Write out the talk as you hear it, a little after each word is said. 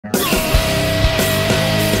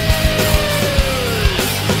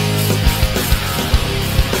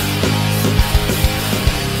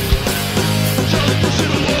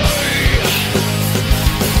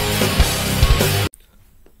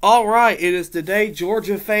All right, it is the day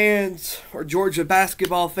Georgia fans or Georgia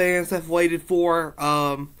basketball fans have waited for.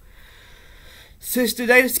 Since the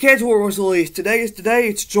day the schedule was released, today is the day.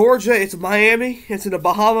 It's Georgia. It's Miami. It's in the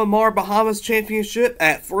Bahamas Championship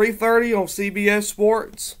at 3:30 on CBS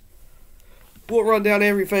Sports. We'll run down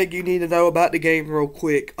everything you need to know about the game real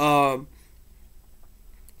quick.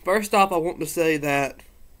 First off, I want to say that,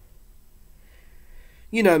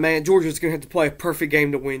 man, Georgia's going to have to play a perfect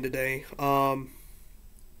game to win today.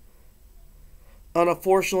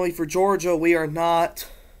 Unfortunately for Georgia, we are not.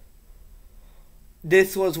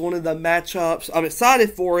 This was one of the matchups. I'm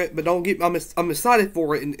excited for it, but I'm excited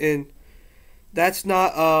for it, and that's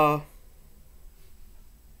not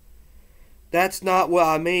what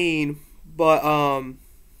I mean. But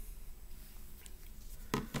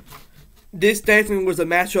this definitely was a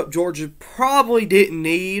matchup Georgia probably didn't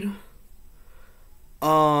need.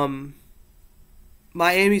 Miami's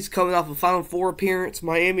coming off a Final Four appearance.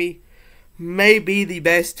 Miami may be the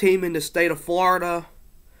best team in the state of Florida.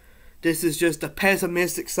 This is just a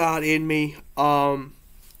pessimistic side in me.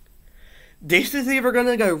 This is either going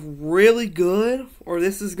to go really good or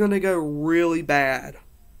this is going to go really bad.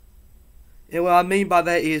 And what I mean by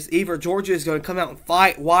that is either Georgia is going to come out and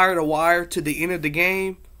fight wire to wire to the end of the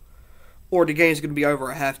game, or the game is going to be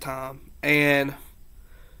over at halftime. And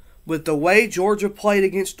with the way Georgia played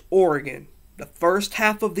against Oregon, the first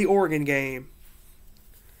half of the Oregon game,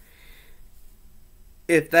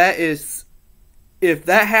 if that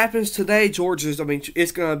happens today,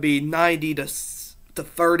 it's going to be 90 to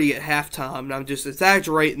 30 at halftime. And I'm just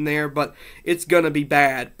exaggerating there, but it's going to be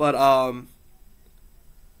bad. But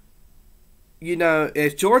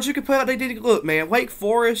if Georgia can play out, they did. Look, man, Wake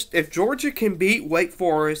Forest. If Georgia can beat Wake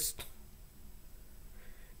Forest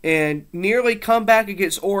and nearly come back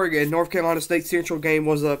against Oregon, North Carolina State Central game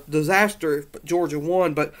was a disaster. Georgia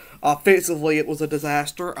won, but offensively it was a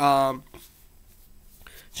disaster.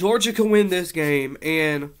 Georgia can win this game,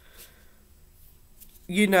 and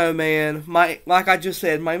man, like I just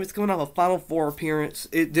said, Miami's coming off a Final Four appearance.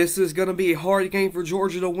 This is going to be a hard game for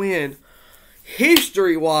Georgia to win.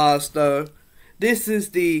 History-wise, though, this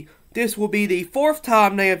will be the fourth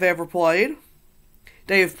time they have ever played.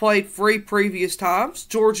 They have played 3 previous times.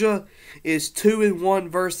 Georgia is 2-1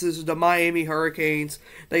 versus the Miami Hurricanes.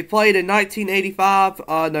 They played in 1985,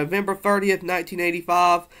 November 30th,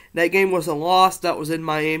 1985. That game was a loss. That was in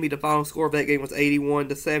Miami. The final score of that game was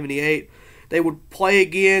 81-78. They would play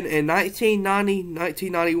again in 1990,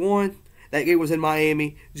 1991. That game was in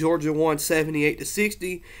Miami. Georgia won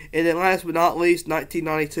 78-60. And then last but not least,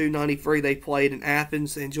 1992-93, they played in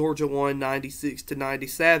Athens, and Georgia won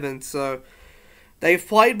 96-97. So they've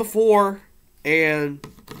played before, and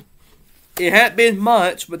it hadn't been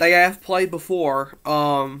much, but they have played before.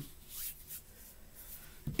 And,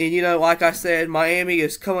 like I said, Miami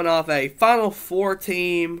is coming off a Final Four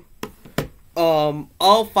team.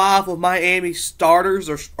 All 5 of Miami's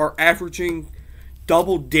starters are averaging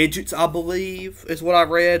double digits, I believe, is what I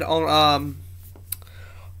read on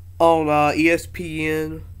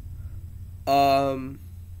ESPN.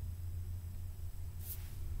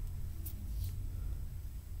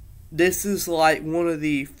 This is like one of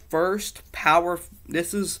the first power. They're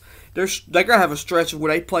gonna have a stretch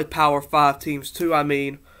where they play Power 5 teams too. I'm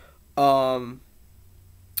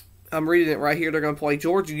reading it right here. They're gonna play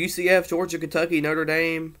Georgia, UCF, Georgia, Kentucky, Notre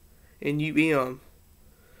Dame, and UM.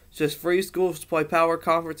 It's just 3 schools to play Power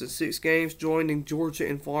Conference in 6 games, joining Georgia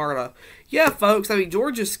and Florida. Yeah, folks.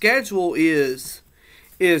 Georgia's schedule is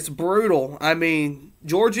brutal.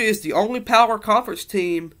 Georgia is the only Power Conference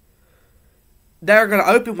team that are going to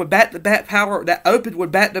open with back-to-back power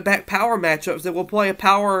matchups that will play a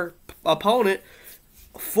power opponent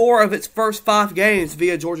 4 of its first 5 games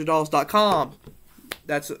via GeorgiaDawgs.com.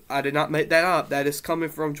 I did not make that up. That is coming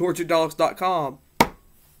from GeorgiaDawgs.com.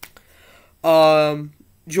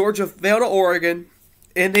 Georgia fell to Oregon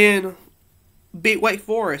and then beat Wake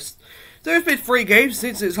Forest. There's been 3 games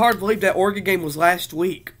since. It's hard to believe that Oregon game was last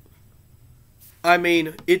week.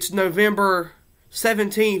 It's November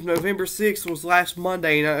 17th. November 6th was last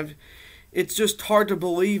Monday. And it's just hard to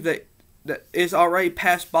believe that it's already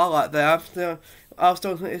passed by like that.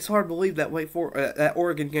 It's hard to believe that that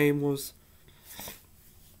Oregon game was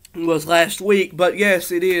last week. But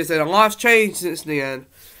yes, it is. And a lot's changed since then.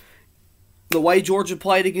 The way Georgia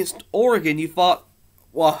played against Oregon, you thought,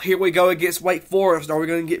 well, here we go against Wake Forest. Are we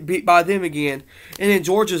going to get beat by them again? And then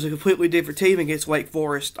Georgia's a completely different team against Wake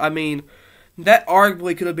Forest. That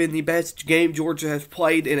arguably could have been the best game Georgia has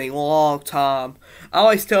played in a long time. I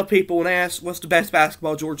always tell people when asked what's the best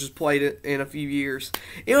basketball Georgia's played in a few years,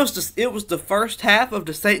 it was the first half of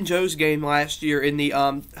the St. Joe's game last year in the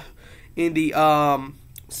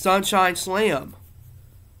Sunshine Slam.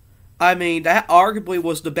 I mean, that arguably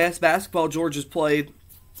was the best basketball Georgia's played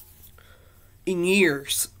in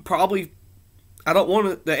years. Probably, I don't want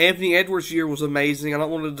to, the Anthony Edwards year was amazing. I don't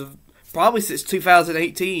want to, probably since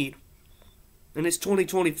 2018. And it's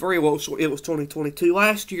 2023. Well, it was 2022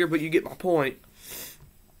 last year, but you get my point.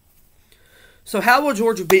 So how will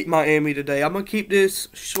Georgia beat Miami today? I'm going to keep this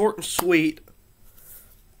short and sweet.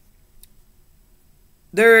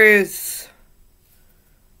 There's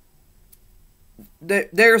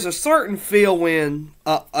a certain feel when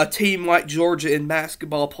a team like Georgia in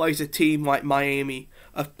basketball plays a team like Miami,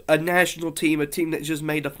 a national team, a team that just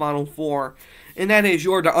made the Final Four, and that is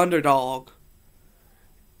you're the underdog.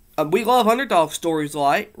 We love underdog stories,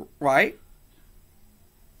 right?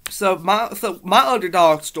 So my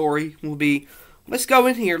underdog story will be, let's go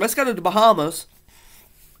in here, let's go to the Bahamas,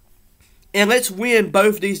 and let's win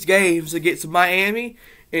both these games against Miami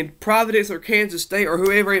and Providence or Kansas State or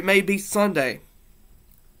whoever it may be Sunday.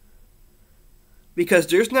 Because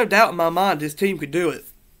there's no doubt in my mind this team could do it.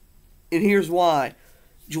 And here's why.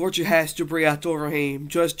 Georgia has Jabri Abdul-Rahim.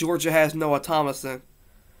 Georgia has Noah Thomason.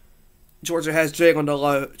 Georgia has Jalen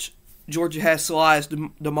DeLoach. Georgia has Silas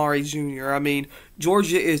Damari Jr. I mean,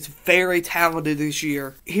 Georgia is very talented this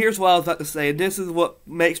year. Here's what I was about to say. And this is what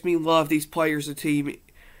makes me love these players and team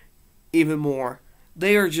even more.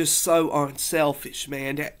 They are just so unselfish,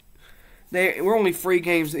 man. We're only 3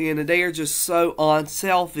 games in, and they are just so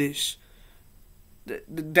unselfish.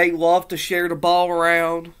 They love to share the ball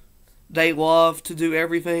around. They love to do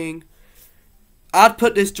everything. I'd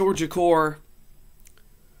put this Georgia team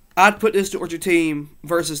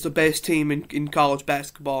versus the best team in college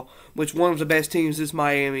basketball, which one of the best teams is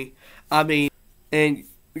Miami. I mean,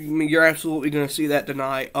 you're absolutely going to see that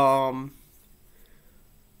tonight. I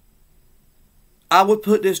would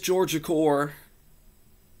put this Georgia core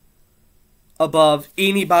above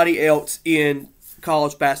anybody else in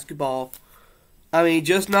college basketball. I mean,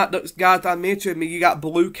 just not those guys I mentioned. I mean, you got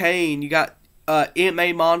Blue Kane, you got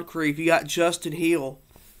M.A. Moncrief, you got Justin Hill.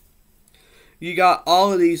 You got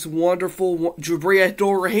all of these wonderful Jabri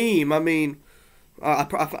Abdul-Rahim. I mean, I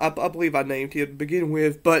believe I named him to begin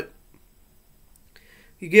with, but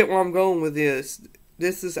you get where I'm going with this.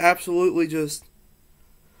 This is absolutely just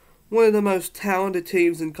one of the most talented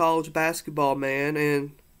teams in college basketball, man.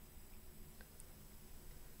 And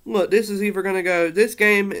look, this is either going to go, this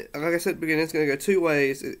game, like I said at the beginning, it's going to go 2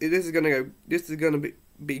 ways. This is going to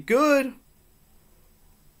be good,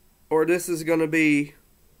 or this is going to be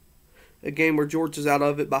a game where Georgia's out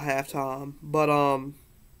of it by halftime. But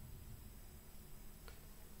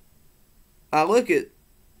I look at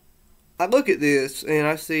this and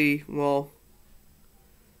I see, well,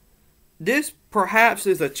 this perhaps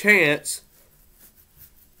is a chance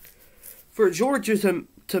for Georgia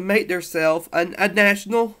to make themselves a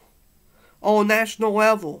national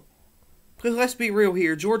level. Because let's be real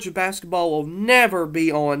here, Georgia basketball will never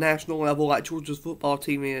be on a national level like Georgia's football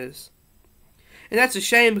team is. And that's a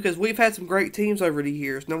shame because we've had some great teams over the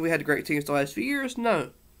years. No, we had great teams the last few years? No.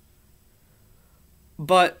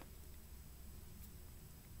 But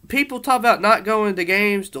people talk about not going to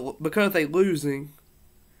games because they're losing.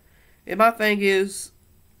 And my thing is,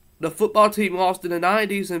 the football team lost in the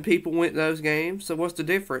 90s and people went to those games. So what's the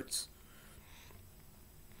difference?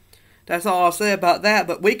 That's all I'll say about that.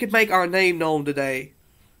 But we can make our name known today.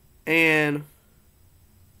 And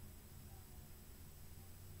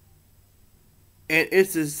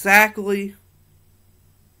it's exactly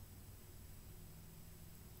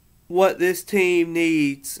what this team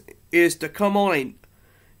needs, is to come on,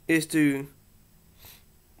 is to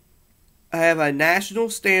have a national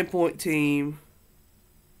standpoint team,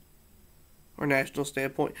 or national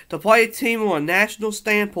standpoint, to play a team on a national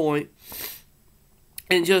standpoint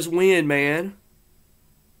and just win, man.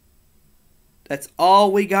 That's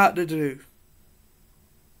all we got to do.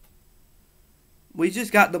 We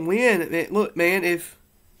just got to win. Look, man, if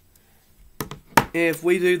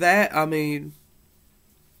we do that, I mean,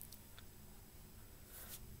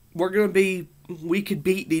 we could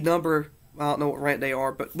beat the number, I don't know what rank they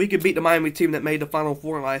are, but we could beat the Miami team that made the Final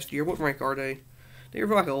Four last year. What rank are they? They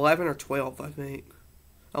were like 11 or 12, I think.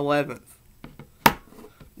 11th.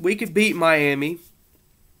 We could beat Miami.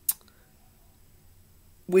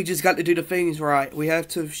 We just got to do the things right. We have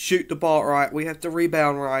to shoot the ball right. We have to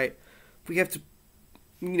rebound right. We have to,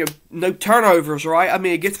 no turnovers, right? I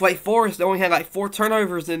mean, against Wake Forest, they only had like 4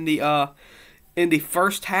 turnovers in the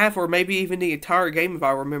first half, or maybe even the entire game, if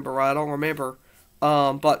I remember right. I don't remember.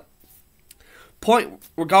 But point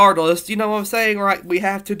regardless, you know what I'm saying, right? We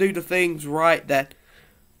have to do the things right that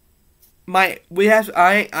I'm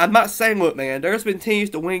not saying, look, man, there's been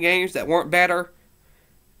teams to win games that weren't better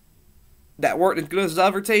that weren't as good as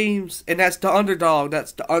other teams, and that's the underdog.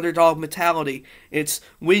 That's the underdog mentality. It's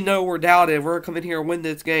we know we're doubted. We're gonna come in here and win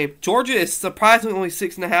this game. Georgia is surprisingly only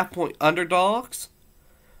 6.5-point underdogs.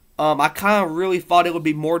 I kind of really thought it would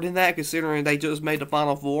be more than that, considering they just made the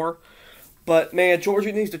Final Four. But man,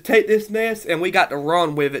 Georgia needs to take this mess, and we got to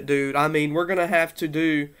run with it, dude. I mean, we're gonna have to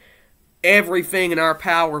do everything in our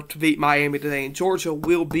power to beat Miami today, and Georgia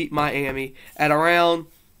will beat Miami at around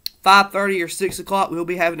 5:30 or 6 o'clock. We'll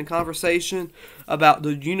be having a conversation about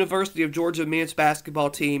the University of Georgia men's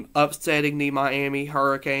basketball team upsetting the Miami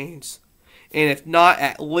Hurricanes. And if not,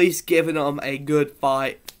 at least giving them a good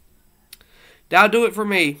fight. That'll do it for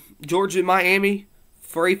me. Georgia and Miami,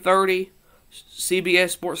 3:30,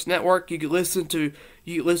 CBS Sports Network. You can listen to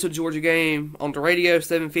Georgia game on the radio,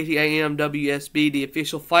 7:50 a.m. WSB, the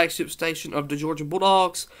official flagship station of the Georgia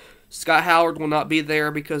Bulldogs. Scott Howard will not be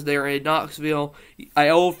there because they're in Knoxville. An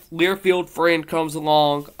old Learfield friend comes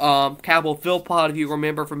along, Cowboy Philpott, if you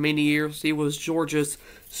remember from many years. He was Georgia's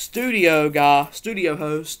studio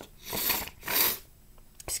host.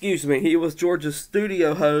 Excuse me, he was Georgia's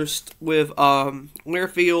studio host with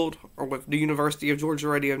Learfield, or with the University of Georgia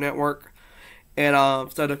Radio Network. And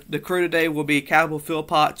so the crew today will be Cowboy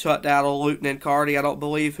Philpott, Chuck Dowdle, Luton, and Cardi. I don't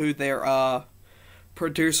believe who their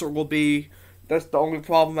producer will be. That's the only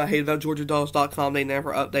problem I hate about GeorgiaDogs.com. They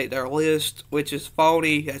never update their list, which is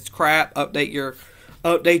phony. That's crap. Update your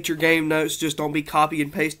game notes. Just don't be copy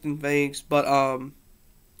and pasting things. But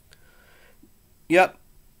yep.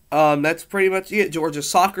 That's pretty much it. Georgia's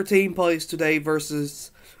soccer team plays today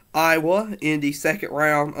versus Iowa in the second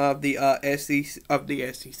round of the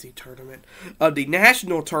SEC tournament, of the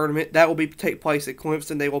national tournament. That will take place at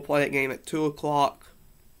Clemson. They will play that game at 2 o'clock.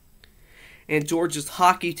 And Georgia's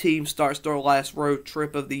hockey team starts their last road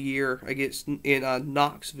trip of the year in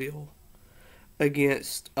Knoxville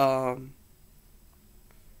against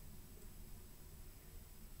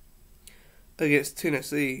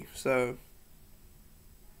Tennessee. So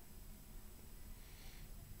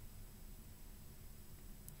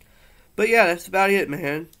but yeah, that's about it,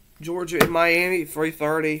 man. Georgia and Miami,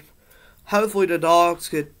 3:30. Hopefully the Dogs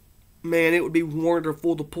could. Man, it would be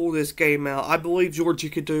wonderful to pull this game out. I believe Georgia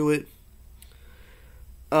could do it.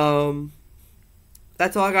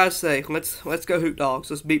 That's all I gotta say. Let's go Hoot Dogs.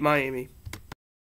 Let's beat Miami.